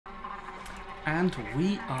And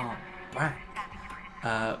we are back.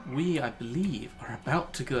 We, I believe, are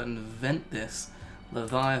about to go and vent this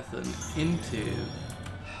Leviathan into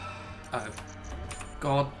a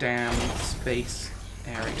goddamn space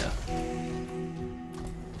area.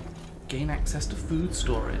 Gain access to food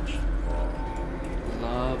storage.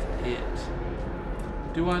 Love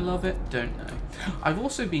it. Do I love it? Don't know. I've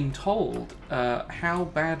also been told how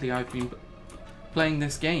badly I've been playing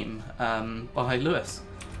this game by Lewis.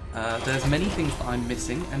 There's many things that I'm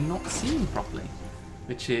missing and not seeing properly,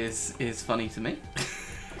 which is funny to me.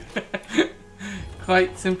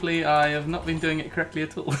 Quite simply, I have not been doing it correctly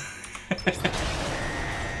at all.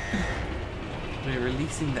 We're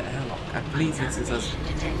releasing the airlock. I believe this is us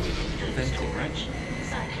venting, right?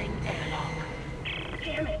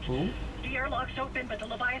 Damn it! Ooh. The airlock's open, but the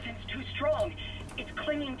Leviathan's too strong. It's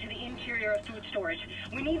clinging to the interior of food storage.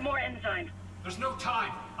 We need more enzyme. There's no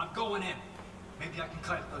time. I'm going in. Maybe I can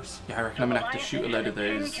cut it loose. Yeah, I reckon I'm gonna have to shoot a load of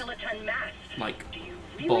those, like, Do you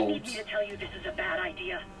really bulbs. need me to tell you this is a bad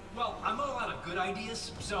idea? Well, I'm all out of good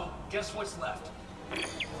ideas, so guess what's left?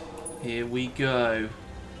 Here we go.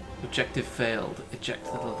 Objective failed. Eject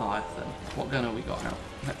the Leviathan. What gun have we got out?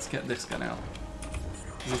 Let's get this gun out.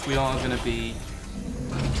 Because if we are going to be...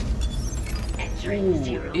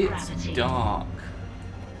 Ooh, it's dark.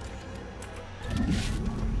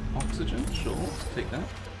 Oxygen? Sure, let's take that.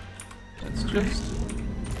 Let's just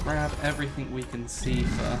grab everything we can see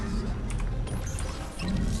first.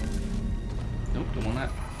 Nope, don't want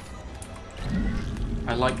that.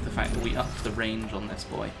 I like the fact that we upped the range on this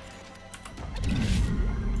boy.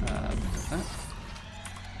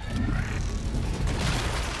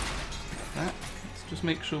 That. Let's just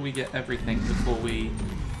make sure we get everything before we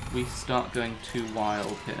start going too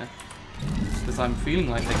wild here. Because I'm feeling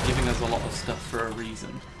like they're giving us a lot of stuff for a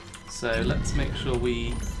reason. So let's make sure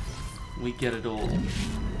we get it all.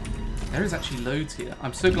 There is actually loads here.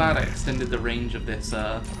 I'm so glad I extended the range of this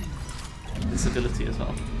this ability as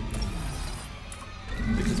well.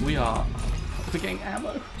 Because we're getting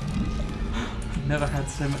ammo. Never had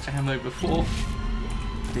so much ammo before.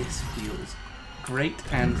 This feels great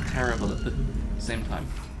and terrible at the same time.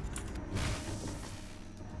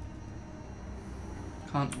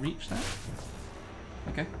 Can't reach that?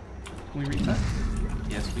 Okay. Can we reach that?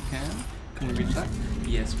 Yes, we can. Can we reach that?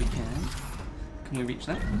 Yes, we can. Can we reach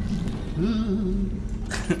that?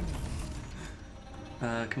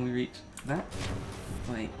 Can we reach that?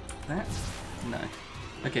 Wait, that? No.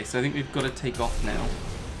 Okay, so I think we've got to take off now.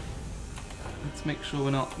 Let's make sure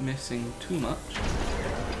we're not missing too much.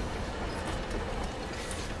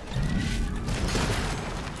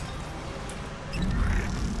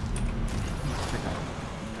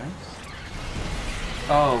 Nice.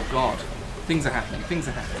 Oh god. Things are happening, things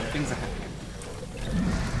are happening, things are happening.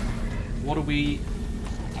 What are we...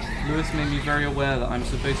 Lewis made me very aware that I'm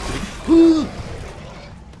supposed to be...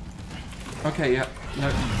 Okay, yeah.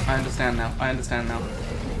 No, I understand now. I understand now.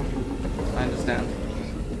 I understand.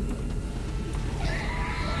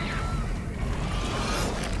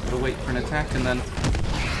 Gotta wait for an attack and then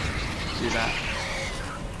do that.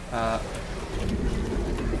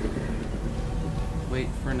 Wait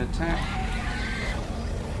for an attack.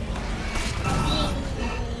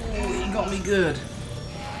 He got me good.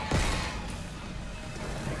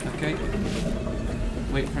 Okay.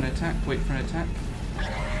 Wait for an attack, wait for an attack.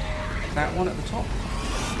 That one at the top.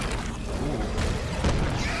 Ooh.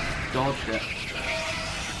 Dodged it.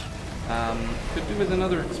 Could do with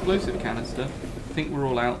another explosive canister. I think we're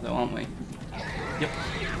all out though, aren't we? Yep.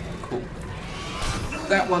 Cool.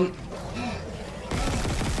 That one.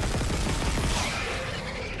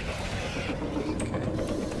 Okay.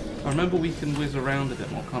 I remember we can whiz around a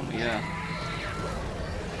bit more, can't we? Yeah.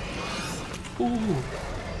 Ooh.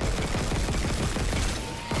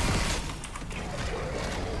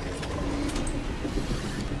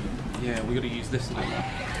 Yeah, we gotta use this a bit more.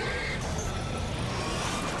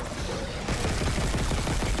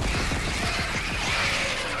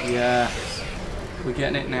 Yes. We're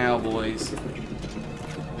getting it now, boys.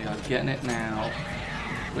 We are getting it now.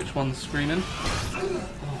 Which one's screaming?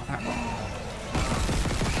 Oh, that one.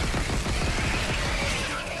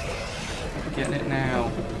 We're getting it now.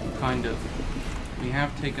 Kind of. We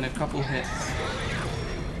have taken a couple hits.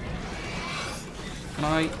 Can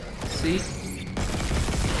I see?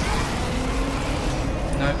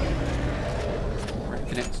 No. I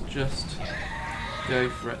reckon it's just go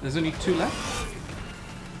for it. There's only two left.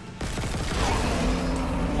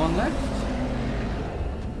 One left.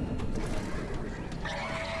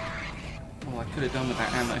 Oh, I could have done with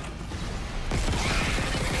that ammo.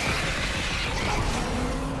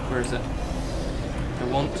 Where is it?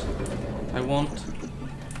 I want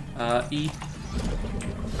E.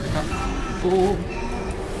 Pick up. Oh,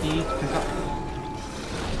 need to pick up.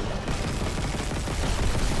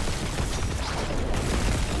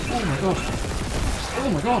 Oh my god. Oh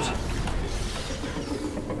my god.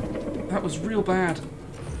 That was real bad.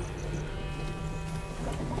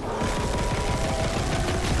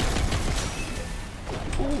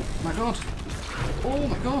 Oh my god. Oh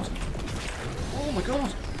my god. Oh my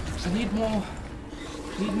god. I need more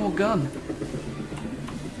gun.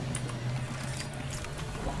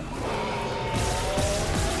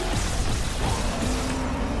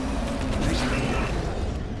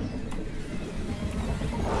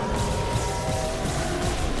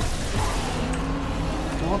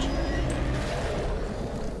 God.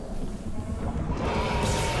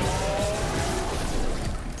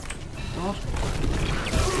 God.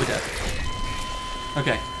 We're dead.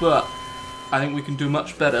 Okay, but I think we can do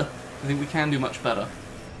much better. I think we can do much better.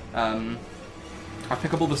 I'll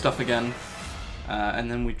pick up all the stuff again, and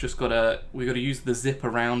then we've just gotta use the zip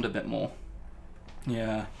around a bit more.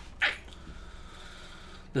 Yeah,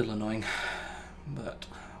 little annoying, but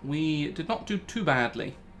we did not do too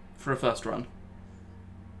badly for a first run.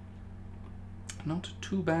 Not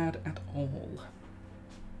too bad at all.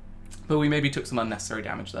 But we maybe took some unnecessary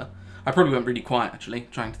damage there. I probably went really quiet actually,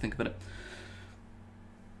 trying to think about it.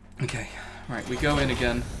 Okay, right, we go in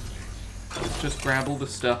again. Let's just grab all the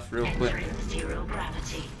stuff real quick. Zero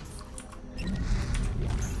gravity.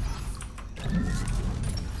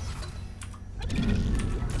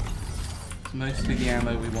 It's mostly the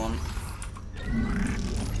ammo we want.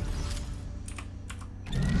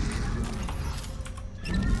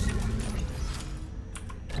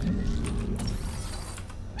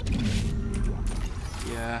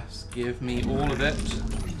 Yes, give me all of it.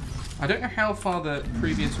 I don't know how far the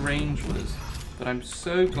previous range was, but I'm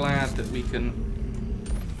so glad that we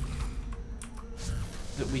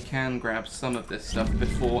can grab some of this stuff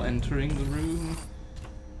before entering the room.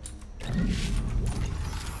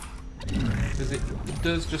 Because it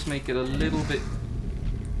does just make it a little bit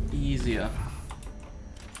easier.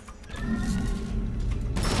 Is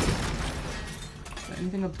there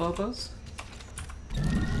anything above us?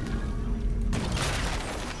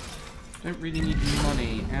 Don't really need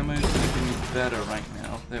money. Ammo's making me better right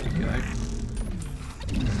now. There we go.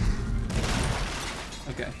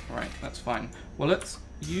 Okay, right, that's fine. Well, let's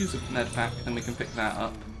use a med pack, then we can pick that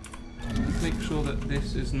up. Let's make sure that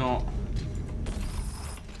this is not...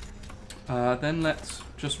 then let's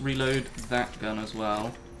just reload that gun as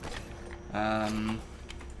well. I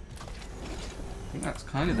think that's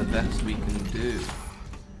kind of the best we can do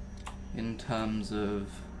in terms of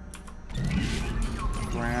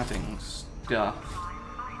grabbing stuff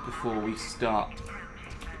before we start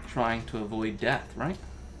trying to avoid death, right?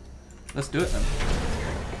 Let's do it then.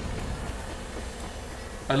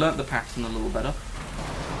 I learnt the pattern a little better.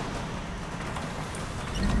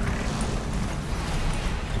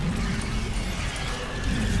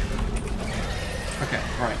 Okay,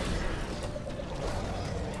 right.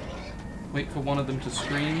 Wait for one of them to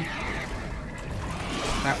scream.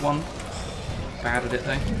 That one. Bad at it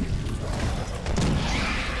though.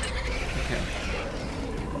 Okay.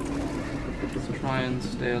 Let's try and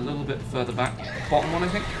stay a little bit further back. Bottom one, I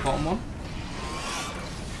think. Bottom one.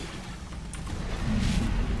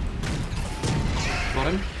 Got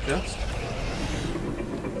him, just.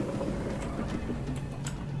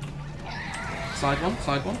 Side one,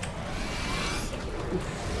 side one.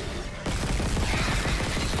 Oof.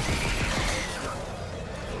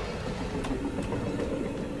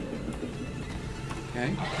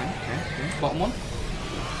 Okay. Bottom one.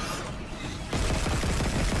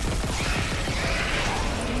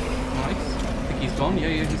 Nice. I think he's gone. Yeah,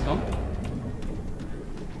 he's gone.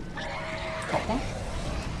 Top one.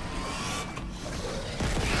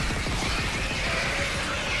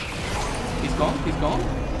 He's gone.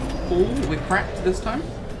 Oh, we're cracked this time.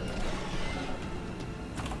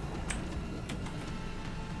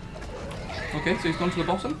 Okay, so he's gone to the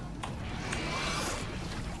bottom.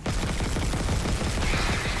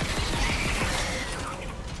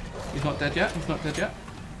 He's not dead yet.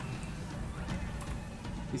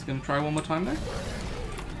 He's going to try one more time though.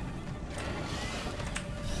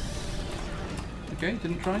 Okay,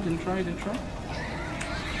 didn't try.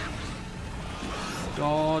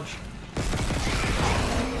 Dodge.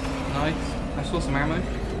 Nice. I saw some ammo.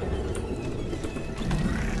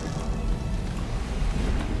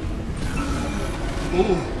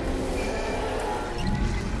 Ooh.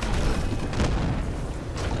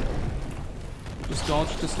 Just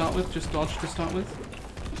dodge to start with.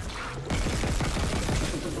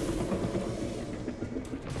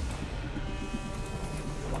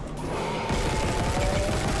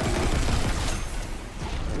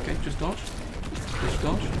 dodge. Just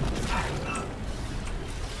dodge. You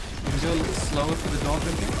can go a little slower for the dodge,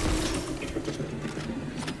 okay?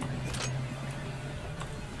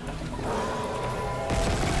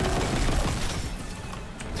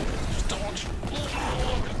 Just dodge.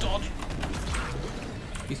 Oh, dodge.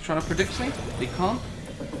 He's trying to predict me. He can't.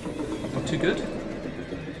 Not too good.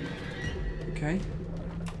 Okay.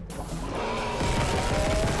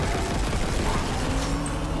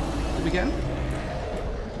 Did we get him?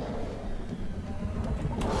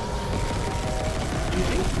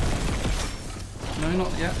 No,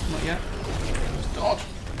 not yet, not yet. Just dodge.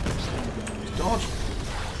 Just dodge.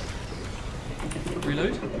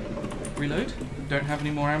 Reload. Reload. Don't have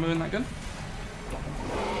any more ammo in that gun.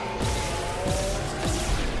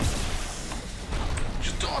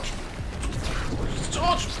 Just dodge. Just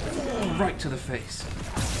dodge. Oh, right to the face.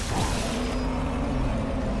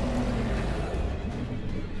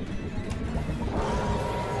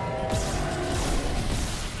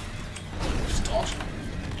 Just dodge.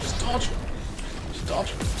 Just dodge. Just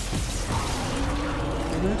dodge.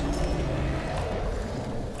 Reload.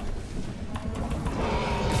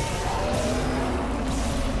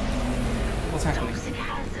 What's happening? Toxic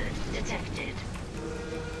hazard detected.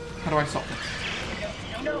 How do I stop them?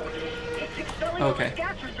 No, it's expelling all its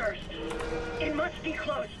gas reserves. It must be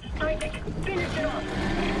close. Isaac, finish it off.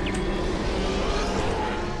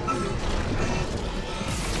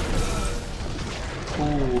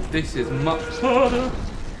 Oh, this is much harder.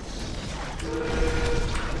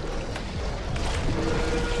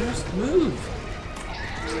 Just move.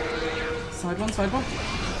 Side one, side one.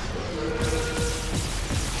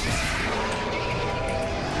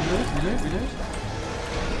 Reload, reload, reload.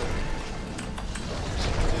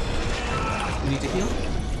 We need to heal.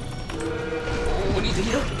 Oh, we need to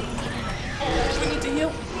heal. Oh, we need to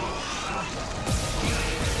heal.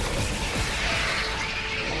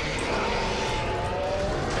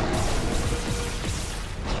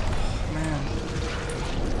 Man.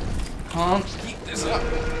 Can't keep this up.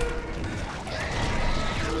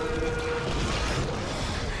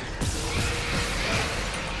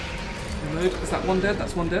 Reload. Is that one dead?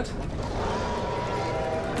 That's one dead.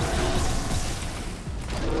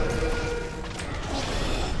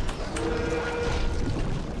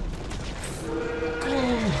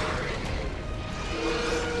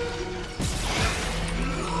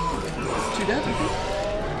 Two dead, I think.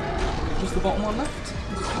 Just the bottom one left.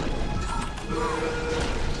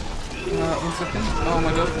 1 second. Oh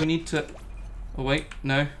my god, we need to... Oh wait,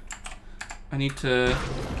 no. I need to...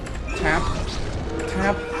 Tab.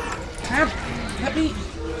 Tab. Tab! Let me...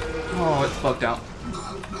 Oh, it's bugged out.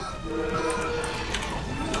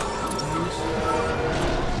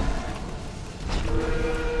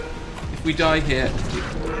 If we die here...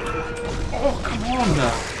 Oh, come on!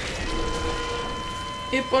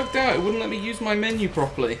 It bugged out. It wouldn't let me use my menu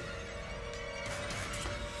properly.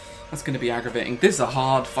 That's going to be aggravating. This is a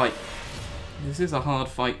hard fight. This is a hard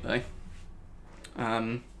fight, though.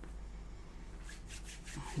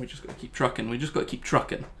 We just got to keep trucking. We just got to keep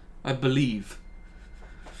trucking. I believe.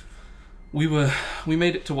 We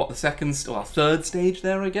made it to what, the third stage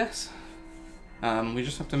there, I guess. We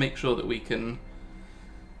just have to make sure that we can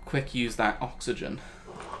quick use that oxygen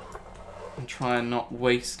and try and not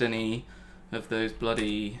waste any of those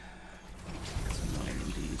bloody. That's annoying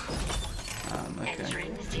indeed. Okay.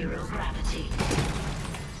 Entering zero gravity.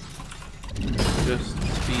 Just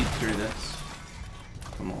speed through this.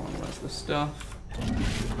 Come on, where's the stuff?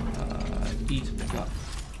 E to pick up.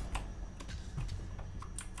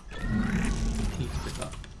 E to pick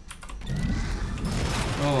up.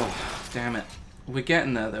 Oh, damn it. We're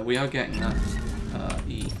getting there though, we are getting there.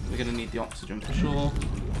 E, we're gonna need the oxygen for sure.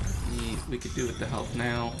 E, we could do with the health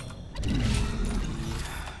now.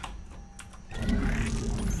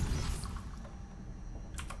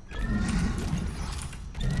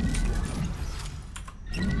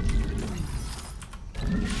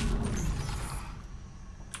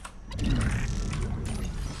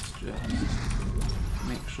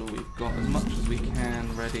 Make sure we've got as much as we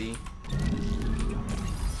can ready.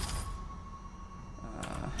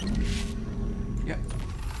 Yep,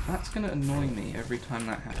 that's going to annoy me every time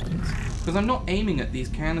that happens. Because I'm not aiming at these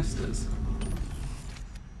canisters.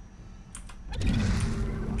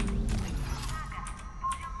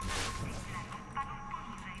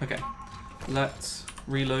 Okay, let's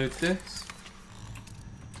reload this.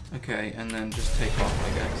 Okay, and then just take off, I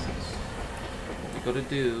guess. That's what we gotta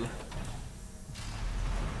do.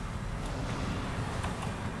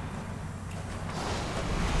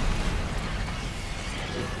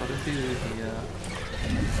 What we gotta do here.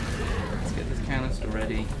 Let's get this canister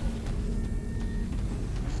ready.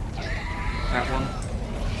 That one.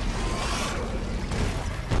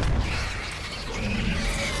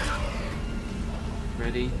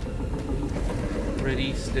 Ready.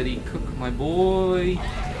 Ready, steady, cook, my boy.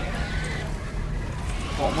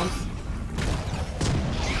 Bottom one.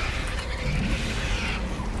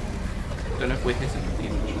 Don't know if we're hitting with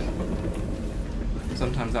these actually.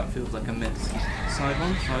 Sometimes that feels like a miss. Side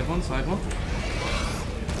one, side one, side one.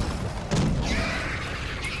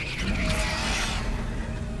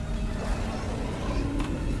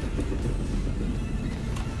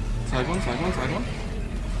 Side one, side one, side one.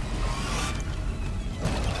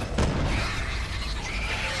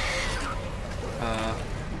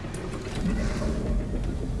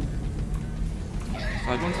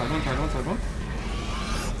 Side one, side one, side one, side one.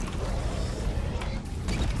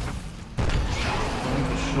 I'm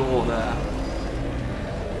for sure there.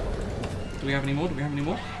 Do we have any more? Do we have any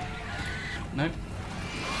more? No.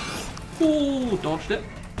 Ooh, dodged it.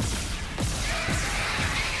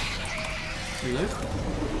 Reload.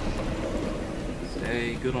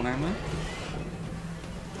 Stay good on ammo.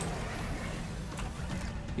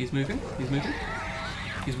 He's moving, he's moving.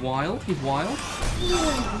 He's wild, he's wild.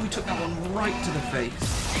 Ooh, we took that one right to the face.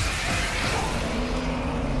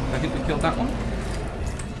 I think we killed that one.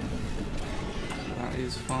 That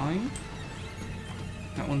is fine.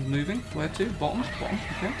 That one's moving. Where to? Bottom, bottom,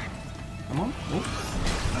 okay. Come on. Oh.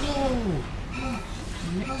 Whoa!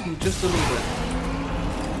 Nicked me just a little bit.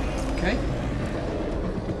 Okay.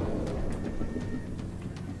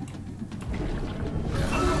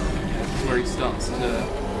 Where he starts to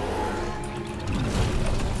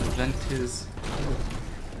vent his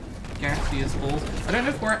gaseous balls. I don't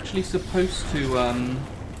know if we're actually supposed to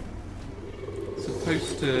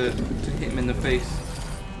hit him in the face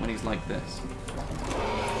when he's like this,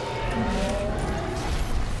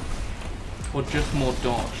 or just more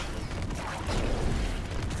dodge.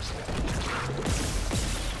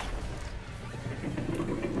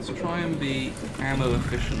 Let's try and be ammo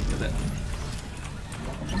efficient with it.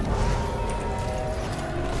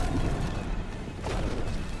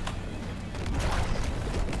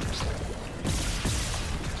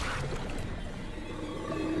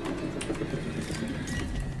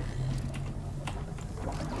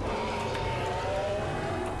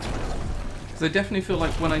 So I definitely feel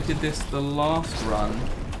like when I did this the last run,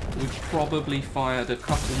 we probably fired a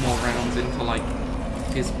couple more rounds into like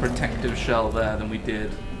his protective shell there than we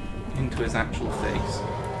did into his actual face.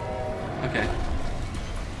 Okay.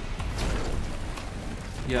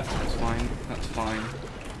 Yeah, that's fine. That's fine.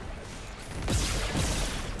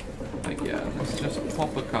 But yeah, let's just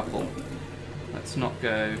pop a couple. Let's not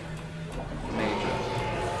go major.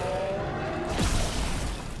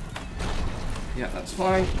 Yeah, that's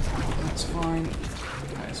fine. That's fine.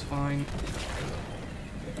 That is fine.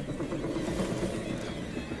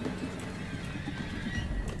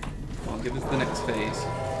 I'll give us the next phase.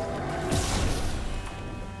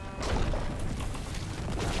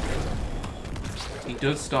 He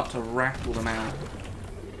does start to rattle them out.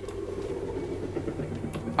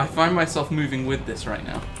 I find myself moving with this right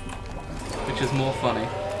now, which is more funny.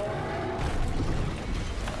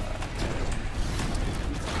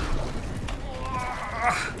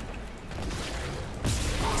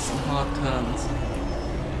 Some hard turns.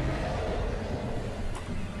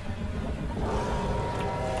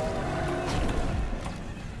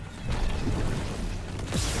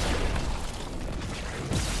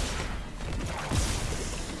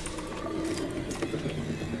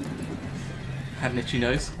 Had an itchy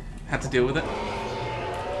nose. Had to deal with it.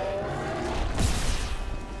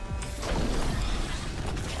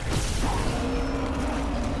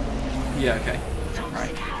 Yeah, okay.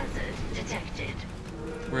 Right.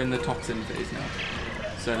 We're in the toxin phase now.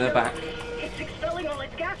 So they're back. It's expelling all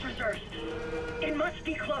its gas reserves. It must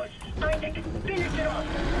be close. Isaac, finish it off.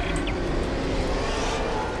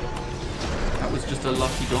 That was just a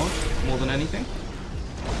lucky dodge, more than anything.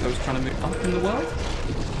 I was trying to move up in the world.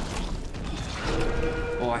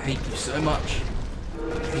 Oh, I hate you so much.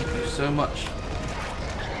 I hate you so much.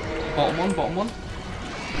 Bottom one, bottom one.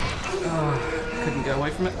 Couldn't get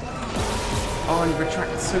away from it. Oh, he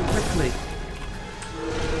retracted so quickly.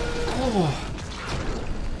 Oh.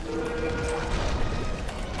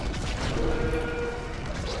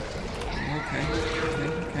 Okay, okay,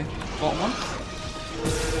 okay. Bottom one.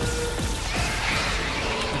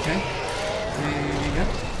 Okay. There you go.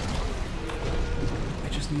 I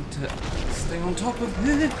just need to stay on top of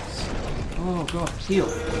this. Oh god, heal.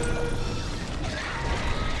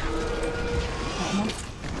 Bottom one.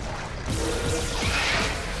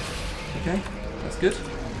 Okay, that's good.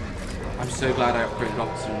 I'm so glad I upgraded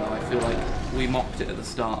oxygen though. I feel like we mocked it at the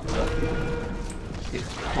start, but it's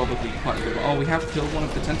probably quite good. Oh, we have killed one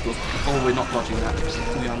of the tentacles. Oh, we're not dodging that.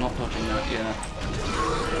 We are not dodging that, yeah.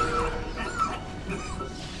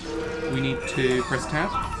 We need to press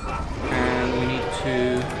tab, and we need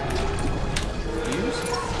to use.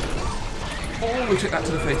 Oh, we took that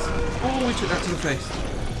to the face. Oh, we took that to the face.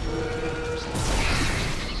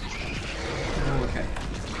 Oh, okay.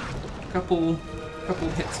 Couple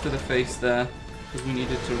hits to the face there, because we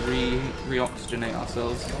needed to re-oxygenate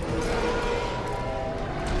ourselves.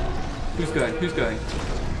 Who's going? Who's going?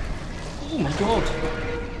 Oh my god!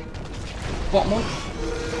 Bottom one.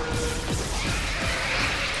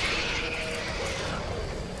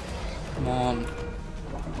 Come on.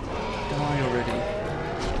 Die already.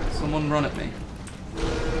 Someone run at me.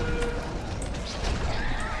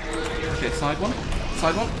 Okay, side one.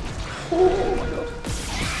 Side one. Oh my god.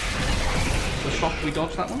 The shock, we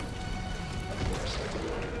dodged that one.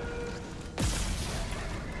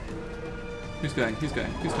 Who's going? Who's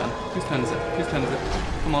going? Whose turn? Whose turn is it? Whose turn is it?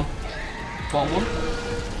 Come on. Bottom one.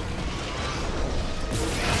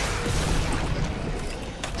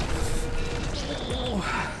 Oh.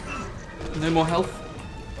 No more health.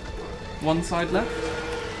 One side left.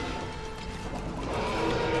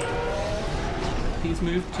 He's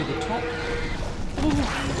moved to the top.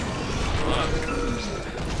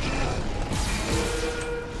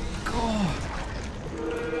 God.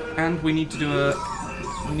 And we need to do a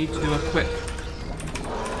quick.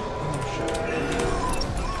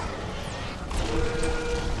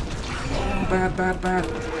 Oh, bad, bad, bad.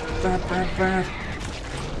 Bad, bad, bad.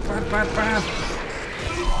 Bad, bad, bad.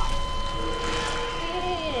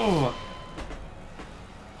 Oh.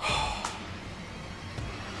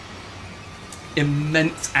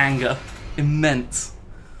 Immense anger. Immense.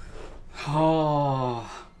 Oh.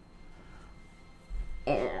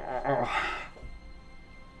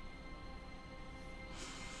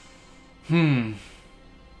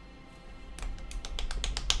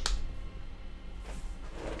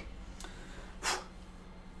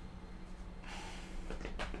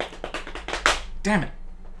 Damn it.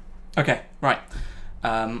 Okay, right.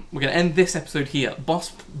 We're going to end this episode here.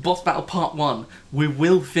 Boss Battle Part 1. We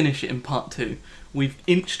will finish it in Part 2. We've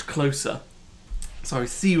inched closer. So I'll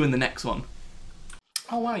see you in the next one.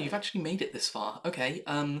 Oh wow, you've actually made it this far. Okay,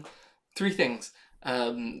 3 things.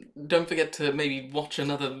 Don't forget to maybe watch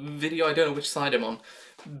another video. I don't know which side I'm on.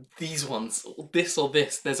 These ones, this or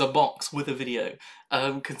this, there's a box with a video.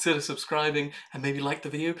 Consider subscribing and maybe like the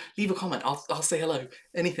video. Leave a comment, I'll say hello.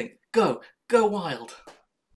 Anything. Go wild.